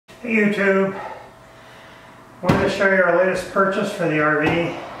Hey YouTube, I wanted to show you our latest purchase for the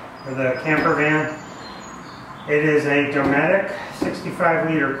RV, or the camper van. It is a Dometic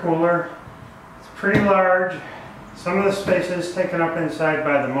 65-liter cooler. It's pretty large. Some of the space is taken up inside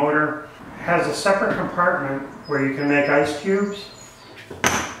by the motor. It has a separate compartment where you can make ice cubes.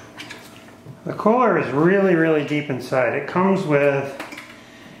 The cooler is really deep inside. It comes with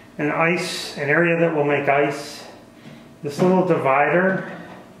an area that will make ice. This little divider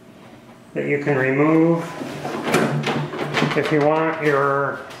that you can remove if you want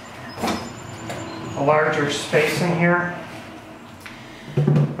a larger space in here.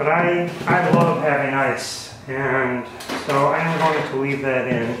 But I love having ice, and so I am going to leave that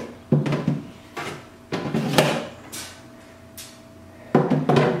in.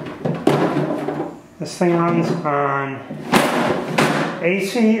 This thing runs on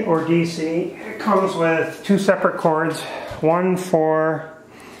AC or DC. It comes with two separate cords, one for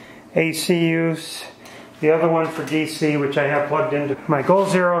AC use, the other one for DC, which I have plugged into my Goal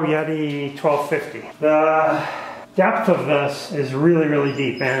Zero Yeti 1250. The depth of this is really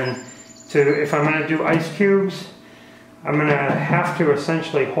deep, and if I'm going to do ice cubes, I'm going to have to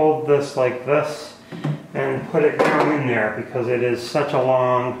essentially hold this like this and put it down in there because it is such a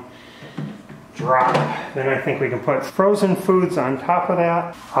long drop. Then I think we can put frozen foods on top of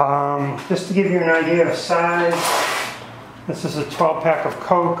that. Just to give you an idea of size, this is a 12-pack of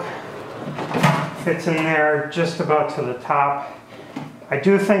Coke. Fits in there just about to the top. I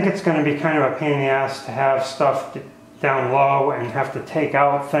do think it's going to be kind of a pain in the ass to have stuff down low and have to take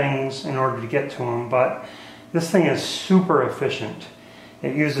out things in order to get to them, but this thing is super efficient.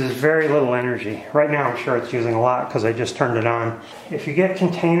 It uses very little energy. Right now I'm sure it's using a lot because I just turned it on. If you get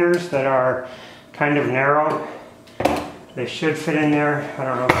containers that are kind of narrow, they should fit in there. I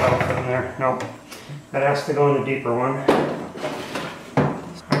don't know if that'll fit in there. Nope. That has to go in the deeper one.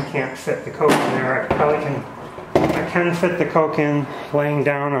 I can't fit the Coke in there. I can fit the Coke in laying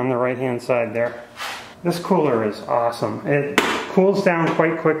down on the right hand side there. This cooler is awesome. It cools down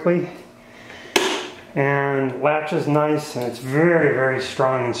quite quickly and latches nice, and it's very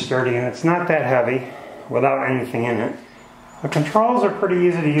strong and sturdy, and it's not that heavy without anything in it. The controls are pretty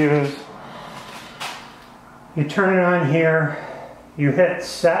easy to use. You turn it on here, you hit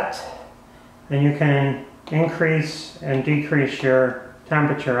set, and you can increase and decrease your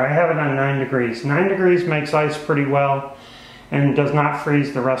temperature. I have it on 9 degrees. 9 degrees makes ice pretty well and does not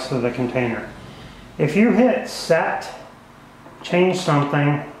freeze the rest of the container. If you hit set, change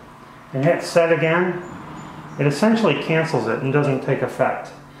something, and hit set again, it essentially cancels it and doesn't take effect.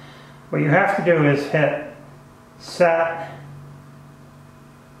 What you have to do is hit set.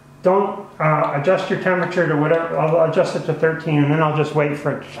 Don't adjust your temperature to whatever. I'll adjust it to 13 and then I'll just wait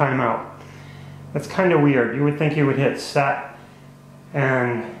for it to time out. That's kind of weird. You would think you would hit set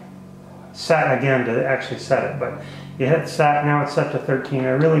and set again to actually set it, but you hit set, now it's set to 13. I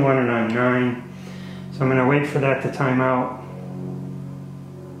really want it on 9, so I'm going to wait for that to time out.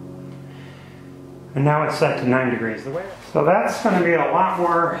 And now it's set to 9 degrees. So that's going to be a lot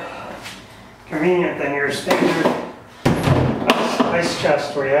more convenient than your standard ice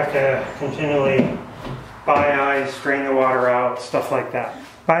chest where you have to continually buy ice, drain the water out, stuff like that.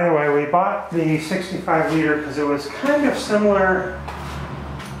 By the way, we bought the 65-liter because it was kind of similar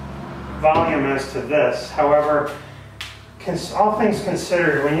volume as to this. However, all things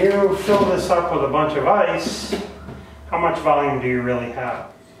considered, when you fill this up with a bunch of ice, how much volume do you really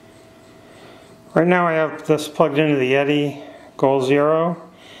have? Right now I have this plugged into the Yeti Goal Zero,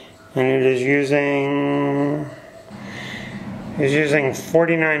 and it is using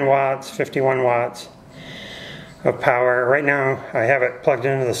 49 watts, 51 watts of power. Right now I have it plugged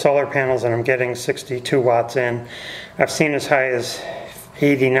into the solar panels and I'm getting 62 watts in. I've seen as high as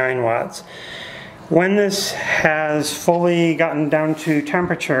 89 watts. When this has fully gotten down to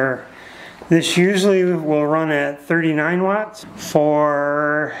temperature, this usually will run at 39 watts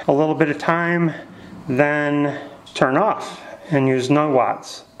for a little bit of time, then turn off and use no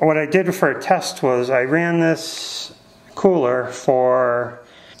watts. What I did for a test was I ran this cooler for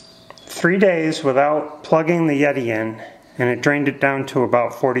 3 days without plugging the Yeti in, and it drained it down to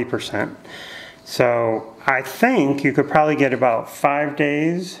about 40%. So I think you could probably get about 5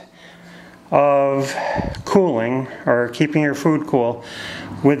 days of cooling, or keeping your food cool,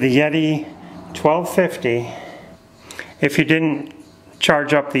 with the Yeti 1250 if you didn't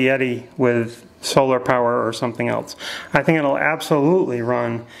charge up the Yeti with solar power or something else. I think it'll absolutely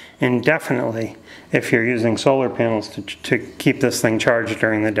run indefinitely if you're using solar panels to keep this thing charged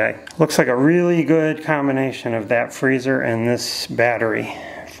during the day. Looks like a really good combination of that freezer and this battery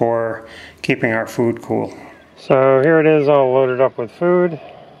for keeping our food cool. So here it is all loaded up with food.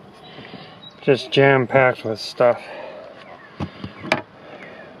 just jam-packed with stuff.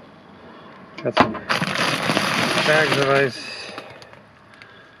 Got some bags of ice,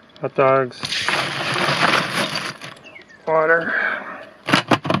 hot dogs, water.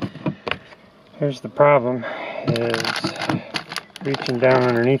 Here's the problem, is reaching down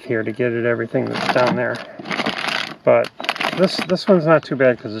underneath here to get at everything that's down there. But this one's not too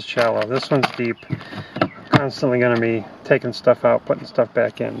bad because it's shallow. This one's deep. Constantly going to be taking stuff out, putting stuff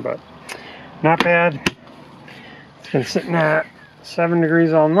back in, but not bad. It's been sitting at 7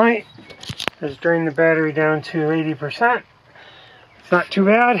 degrees all night. Has drained the battery down to 80%. It's not too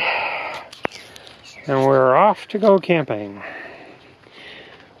bad. And we're off to go camping.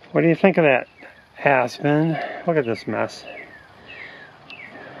 What do you think of that, Aspen? Look at this mess.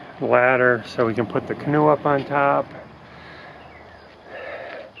 Ladder so we can put the canoe up on top.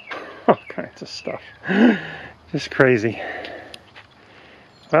 All kinds of stuff. Just crazy.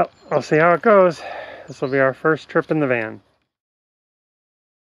 Well, I'll see how it goes. This will be our first trip in the van.